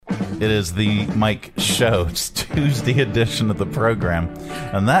It is the Mike Show. It's Tuesday edition of the program.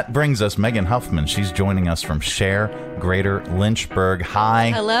 And that brings us Megan Huffman. She's joining us from Share, Greater Lynchburg. Hi.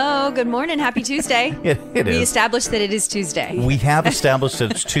 Hello. Good morning. Happy Tuesday. It is. We established that it is Tuesday. We have established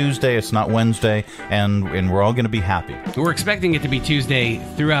that it's Tuesday. It's not Wednesday. And we're all going to be happy. We're expecting it to be Tuesday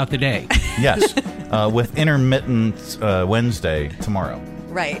throughout the day. Yes. With intermittent Wednesday tomorrow.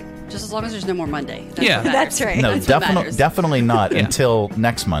 Right. Just as long as there's no more Monday. That's right. No, That's definitely not until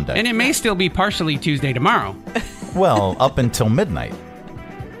next Monday. And it may still be partially Tuesday tomorrow. Well, up until midnight.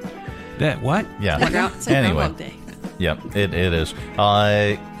 That what? Yeah. It's like Anyway. Groundhog Day. Yep, it is.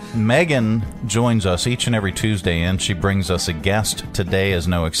 Megan joins us each and every Tuesday, and she brings us a guest. Today is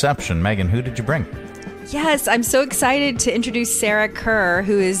no exception. Megan, who did you bring? Yes, I'm so excited to introduce Sarah Kerr,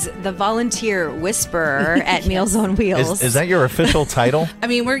 who is the volunteer whisperer at Meals on Wheels. Is that your official title? I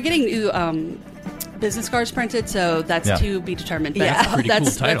mean, we're getting new business cards printed, so that's to be determined. But Yeah. Pretty cool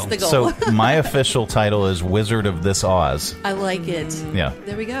title. That's the goal. So my official title is Wizard of this Oz. I like it. Yeah.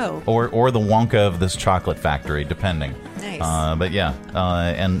 There we go. Or the Wonka of this chocolate factory, depending. Nice. But yeah,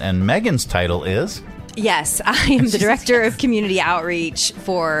 and Megan's title is... Yes, I am the Director of Community Outreach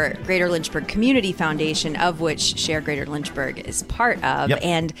for Greater Lynchburg Community Foundation, of which Share Greater Lynchburg is part of. Yep.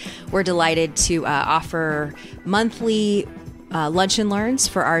 And we're delighted to offer monthly lunch and learns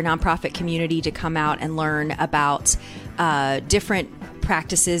for our nonprofit community to come out and learn about different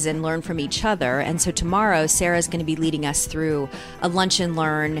practices and learn from each other. And so tomorrow, Sarah's going to be leading us through a lunch and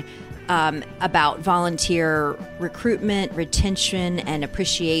learn about volunteer recruitment, retention, and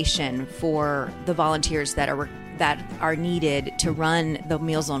appreciation for the volunteers that are needed to run the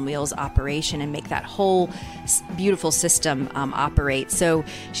Meals on Wheels operation and make that whole beautiful system operate. So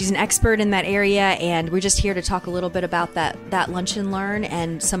she's an expert in that area, and we're just here to talk a little bit about that lunch and learn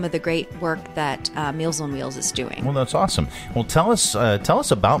and some of the great work that Meals on Wheels is doing. Well, that's awesome. Well, tell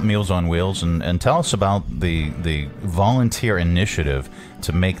us about Meals on Wheels and tell us about the volunteer initiative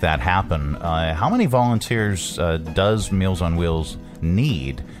to make that happen. How many volunteers does Meals on Wheels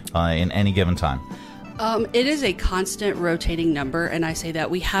need in any given time? It is a constant rotating number, and I say that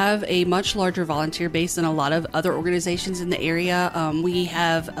we have a much larger volunteer base than a lot of other organizations in the area. We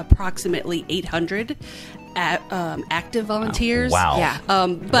have approximately 800 active volunteers. Wow. Yeah.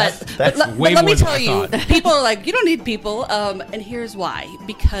 That's but way let me more than tell I you, thought. people are like, you don't need people, and here's why.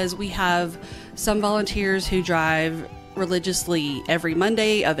 Because we have some volunteers who drive religiously every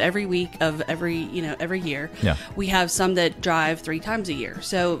Monday of every week of every year. Yeah. We have some that drive 3 times a year.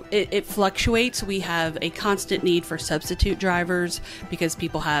 So it fluctuates. We have a constant need for substitute drivers because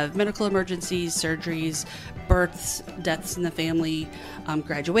people have medical emergencies, surgeries, births, deaths in the family,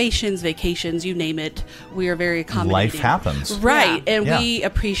 graduations, vacations, you name it. We are very accommodating. Life happens. Right. Yeah. And Yeah. we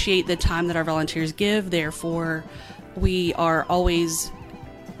appreciate the time that our volunteers give. Therefore, we are always...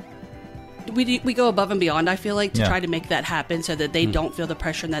 We go above and beyond, I feel like, to try to make that happen so that they don't feel the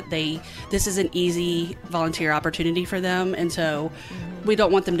pressure that this is an easy volunteer opportunity for them. And so we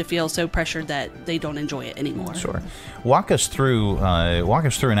don't want them to feel so pressured that they don't enjoy it anymore. Sure. Walk us through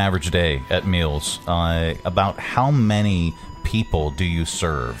an average day at Meals. About how many people do you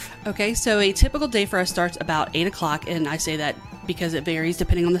serve? Okay, so a typical day for us starts about 8 o'clock, and I say that because it varies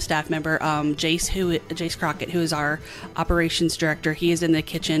depending on the staff member. Jace Crockett, who is our operations director, he is in the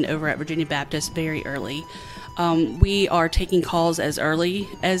kitchen over at Virginia Baptist very early. We are taking calls as early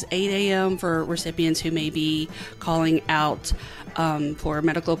as 8 a.m. for recipients who may be calling out for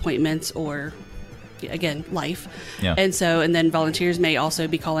medical appointments or, again, life. Yeah. And then volunteers may also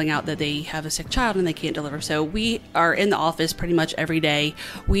be calling out that they have a sick child and they can't deliver. So we are in the office pretty much every day.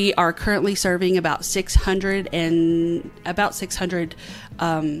 We are currently serving about 600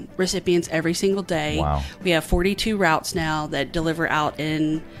 recipients every single day. Wow. We have 42 routes now that deliver out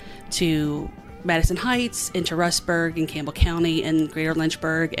to Madison Heights, into Rustburg and Campbell County and Greater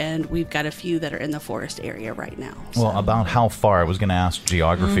Lynchburg, and we've got a few that are in the Forest area right now. So. Well, about how far, I was going to ask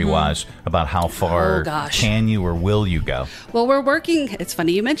geography-wise, about how far can you or will you go? Well, we're working, it's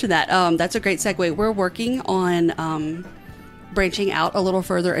funny you mentioned that. That's a great segue. We're working on branching out a little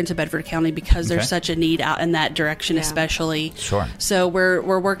further into Bedford County because there's such a need out in that direction, especially. Sure. So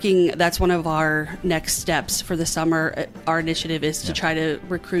we're working, that's one of our next steps for the summer. Our initiative is to try to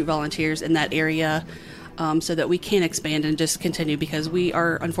recruit volunteers in that area so that we can expand and just continue, because we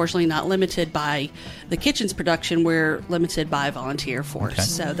are unfortunately not limited by the kitchen's production. We're limited by volunteer force. Okay.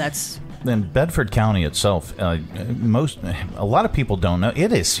 So that's in Bedford County itself, a lot of people don't know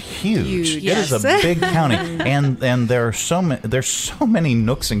it is huge. It Yes. is a big county, and there's so many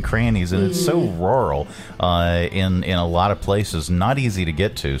nooks and crannies, and it's so rural in a lot of places, not easy to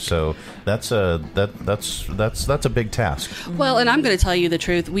get to. So that's a big task. Well, and I'm going to tell you the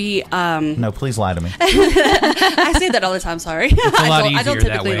truth. We No, please lie to me. I say that all the time. Sorry, It's a lot I don't easier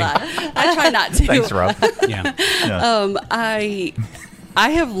that typically way. lie. I try not to. Thanks, Rob. Yeah.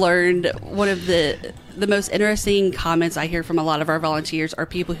 I have learned one of the most interesting comments I hear from a lot of our volunteers are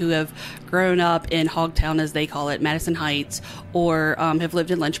people who have grown up in Hogtown, as they call it, Madison Heights, or have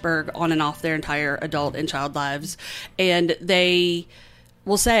lived in Lynchburg on and off their entire adult and child lives. And they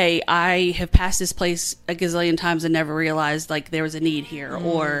will say, I have passed this place a gazillion times and never realized like there was a need here.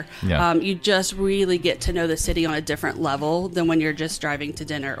 Or you just really get to know the city on a different level than when you're just driving to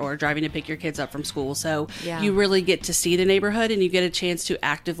dinner or driving to pick your kids up from school. So you really get to see the neighborhood, and you get a chance to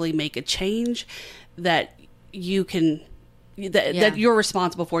actively make a change that you can that you're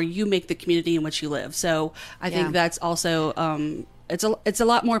responsible for. You make the community in which you live. So I think that's also it's a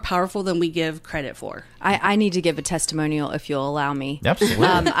lot more powerful than we give credit for. I need to give a testimonial if you'll allow me. Absolutely.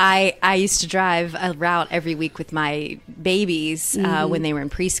 I used to drive a route every week with my babies when they were in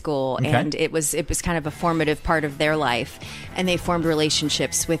preschool, and it was kind of a formative part of their life, and they formed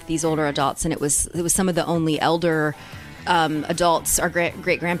relationships with these older adults, and it was some of the only elder adults. Our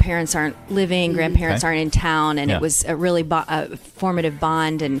great grandparents aren't living, grandparents aren't in town, and it was a really formative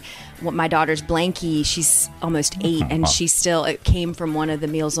bond. And what my daughter's Blanky, she's almost 8, and she still, it came from one of the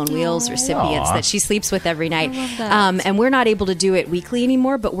Meals on Wheels recipients that she sleeps with every night. And we're not able to do it weekly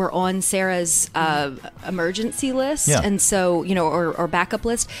anymore, but we're on Sarah's emergency list, and so or backup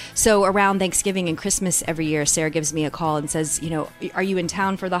list. So around Thanksgiving and Christmas every year, Sarah gives me a call and says, are you in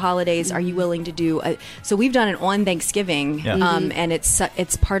town for the holidays? Are you willing to do so we've done it on Thanksgiving, and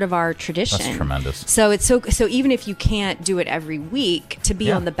it's part of our tradition. That's tremendous. So it's so even if you can't do it every week, to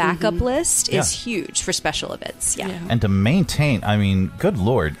be on the backup list is huge for special events. And to maintain, I mean, good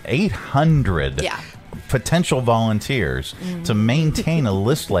Lord, 800 potential volunteers to maintain a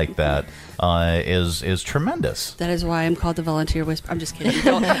list like that is tremendous. That is why I'm called the Volunteer Whisperer. I'm just kidding.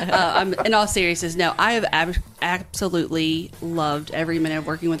 No, in all seriousness, no, I have absolutely loved every minute of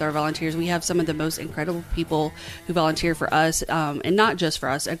working with our volunteers. We have some of the most incredible people who volunteer for us, and not just for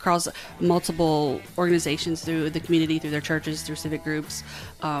us, across multiple organizations through the community, through their churches, through civic groups,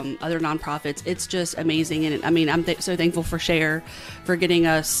 other nonprofits. It's just amazing. And I mean, I'm so thankful for Cher for getting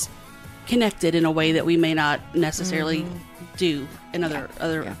us connected in a way that we may not necessarily do in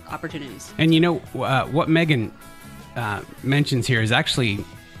other opportunities. And what Megan mentions here is actually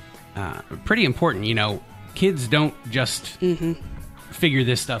pretty important. Kids don't just figure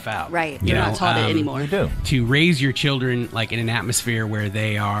this stuff out. Right. You're not taught it anymore. You do. To raise your children like in an atmosphere where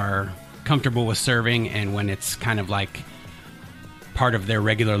they are comfortable with serving, and when it's kind of like part of their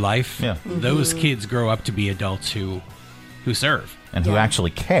regular life, those kids grow up to be adults who serve. And who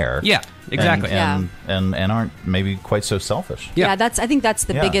actually care. Yeah, exactly. And aren't maybe quite so selfish. Yeah, I think that's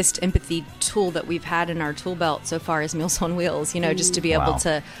the biggest empathy tool that we've had in our tool belt so far is Meals on Wheels, just to be able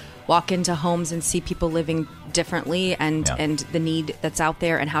to walk into homes and see people living differently and the need that's out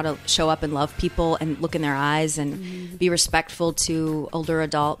there, and how to show up and love people and look in their eyes and be respectful to older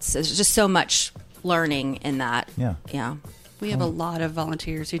adults. There's just so much learning in that. Yeah. We have a lot of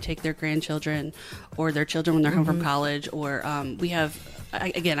volunteers who take their grandchildren or their children when they're home from college, or we have,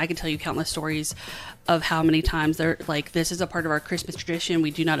 again, I can tell you countless stories of how many times they're like, this is a part of our Christmas tradition.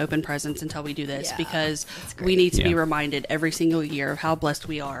 We do not open presents until we do this, because we need to be reminded every single year of how blessed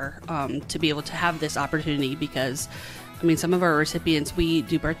we are to be able to have this opportunity. Because I mean, some of our recipients, we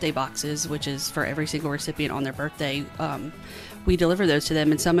do birthday boxes, which is for every single recipient on their birthday. We deliver those to them,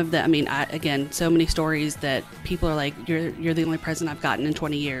 and some of them, I mean, again, so many stories that people are like, you're the only present I've gotten in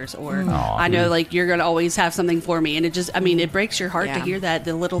 20 years, or I know like you're going to always have something for me. And it just, I mean, it breaks your heart to hear that,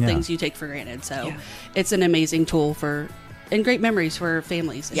 the little things you take for granted. So it's an amazing tool and great memories for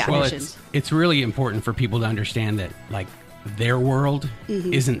families and traditions. Well, it's really important for people to understand that like their world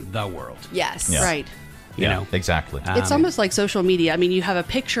isn't the world. Yes. Yeah. Right. You know? Exactly. It's almost like social media. I mean, you have a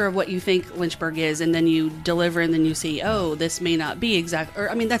picture of what you think Lynchburg is, and then you deliver, and then you see, oh, this may not be exact. Or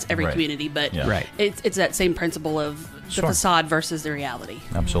I mean, that's every community, but it's that same principle of the facade versus the reality.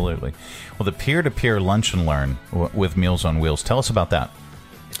 Absolutely. Well, the peer-to-peer lunch and learn with Meals on Wheels. Tell us about that.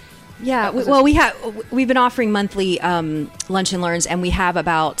 Yeah, we've been offering monthly lunch and learns, and we have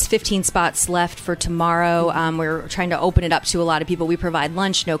about 15 spots left for tomorrow. We're trying to open it up to a lot of people. We provide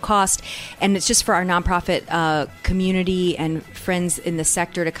lunch, no cost, and it's just for our nonprofit community and friends in the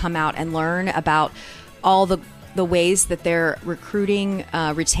sector to come out and learn about all the the ways that they're recruiting,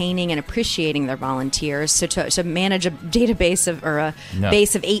 retaining, and appreciating their volunteers. So to manage a database of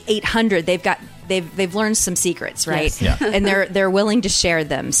base of 800, they've learned some secrets, right? Yes. Yeah. And they're willing to share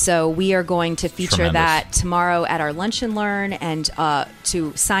them. So we are going to feature that tomorrow at our Lunch and Learn. And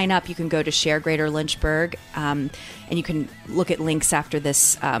to sign up, you can go to Share Greater Lynchburg, and you can look at links after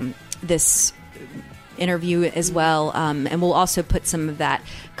this interview as well. And we'll also put some of that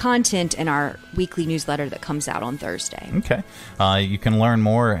content in our weekly newsletter that comes out on Thursday. Okay. You can learn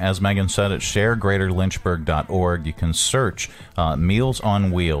more, as Megan said, at sharegreaterlynchburg.org. You can search Meals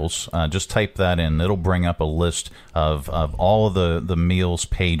on Wheels. Just type that in. It'll bring up a list of all of the meals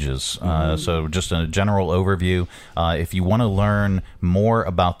pages. So just a general overview. If you want to learn more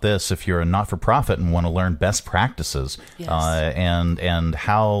about this, if you're a not-for-profit and want to learn best practices, and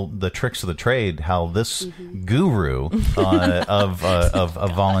how the tricks of the trade, how this guru of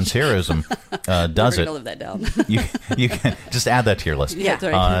volunteerism does it. Live that down. You can just add that to your list. Yeah,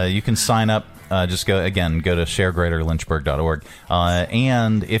 right. You can sign up. Just go to sharegreaterlynchburg.org.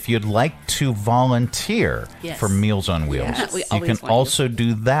 And if you'd like to volunteer for Meals on Wheels, you can also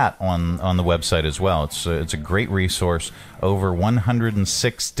do that on the website as well. It's a great resource. Over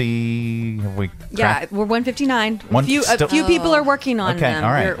 160. We're 159. A few people are working on them.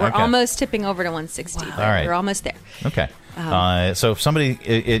 All right. We're almost tipping over to 160. All right. We're almost there. Okay. So if somebody,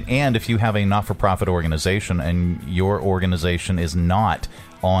 and if you have a not-for-profit organization and your organization is not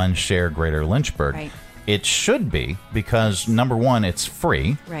on Share Greater Lynchburg, it should be, because number one, it's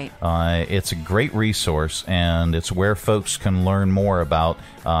free. Right. It's a great resource, and it's where folks can learn more about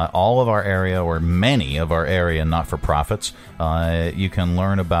all of our area, or many of our area not-for-profits. You can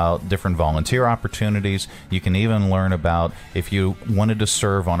learn about different volunteer opportunities. You can even learn about if you wanted to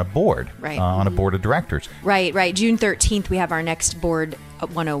serve on a board, on a board of directors. Right. June 13th, we have our next Board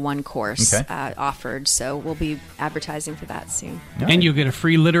 101 course offered, so we'll be advertising for that soon. And you'll get a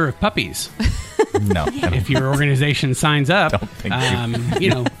free litter of puppies. No. If your organization signs up, Don't think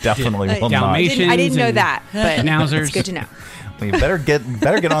you definitely will not. I didn't know that, but Schnauzers. it's good to know. Well, you better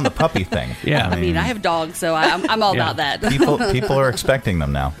get on the puppy thing. Yeah. I mean, I have dogs, so I'm all about that. People are expecting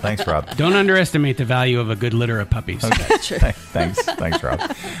them now. Thanks, Rob. Don't underestimate the value of a good litter of puppies. Okay. Thanks,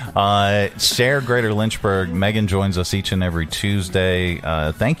 Rob. Share Greater Lynchburg. Megan joins us each and every Tuesday.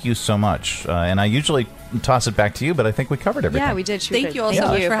 Thank you so much. And I usually toss it back to you, but I think we covered everything. Yeah, we did. Thank you all so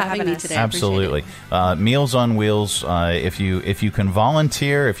much for having me today. Absolutely. Meals on Wheels. If you can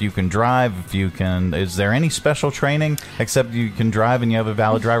volunteer, if you can drive, is there any special training except you can drive and you have a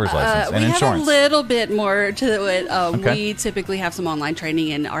valid driver's license and insurance? We have a little bit more to it. We typically have some online training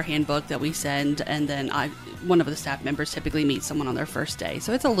in our handbook that we send, and then one of the staff members typically meets someone on their first day.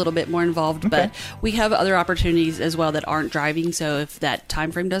 So it's a little bit more involved, but we have other opportunities as well that aren't driving. So if that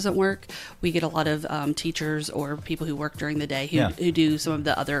time frame doesn't work, we get a lot of teachers or people who work during the day who do some of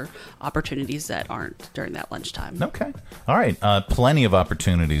the other opportunities that aren't during that lunchtime. Okay. All right. Plenty of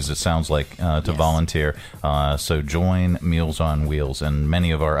opportunities, it sounds like, to volunteer. So join Meals on Wheels and many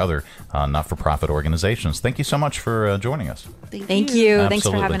of our other not-for-profit organizations. Thank you so much for joining us. Thank you. Absolutely. Thanks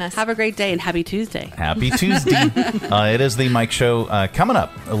for having us. Have a great day, and happy Tuesday. Happy Tuesday. It is the Mike Show. Coming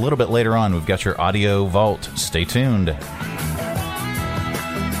up a little bit later on, we've got your Audio Vault. Stay tuned.